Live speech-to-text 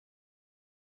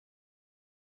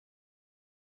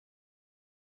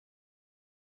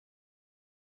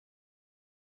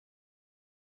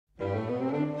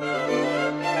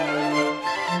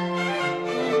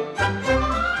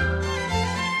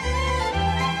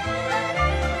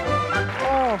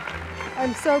Oh,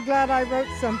 I'm so glad I wrote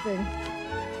something.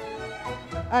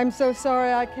 I'm so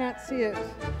sorry I can't see it.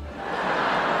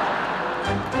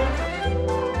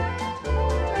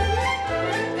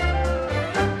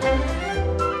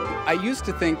 I used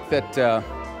to think that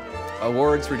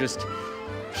awards were just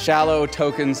shallow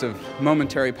tokens of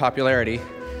momentary popularity,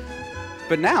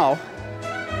 but now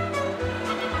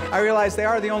I realize they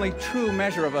are the only true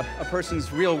measure of a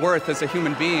person's real worth as a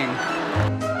human being.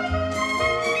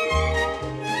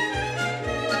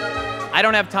 I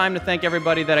don't have time to thank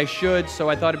everybody that I should, so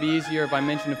I thought it'd be easier if I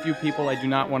mentioned a few people I do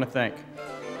not want to thank.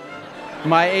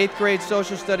 My 8th grade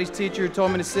social studies teacher who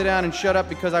told me to sit down and shut up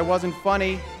because I wasn't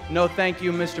funny. No thank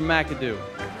you, Mr. McAdoo.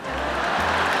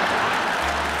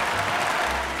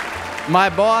 My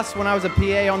boss, when I was a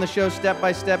PA on the show Step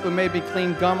by Step, who made me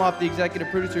clean gum off the executive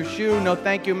producer's shoe. No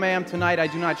thank you, ma'am. Tonight, I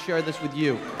do not share this with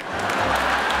you.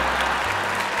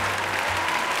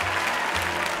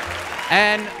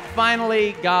 And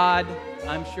finally, God,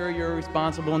 I'm sure you're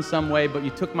responsible in some way, but you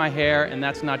took my hair, and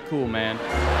that's not cool, man.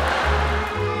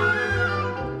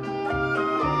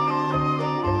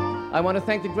 I want to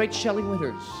thank the great Shelley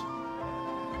Winters,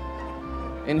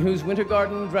 in whose Winter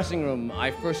Garden dressing room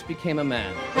I first became a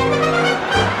man.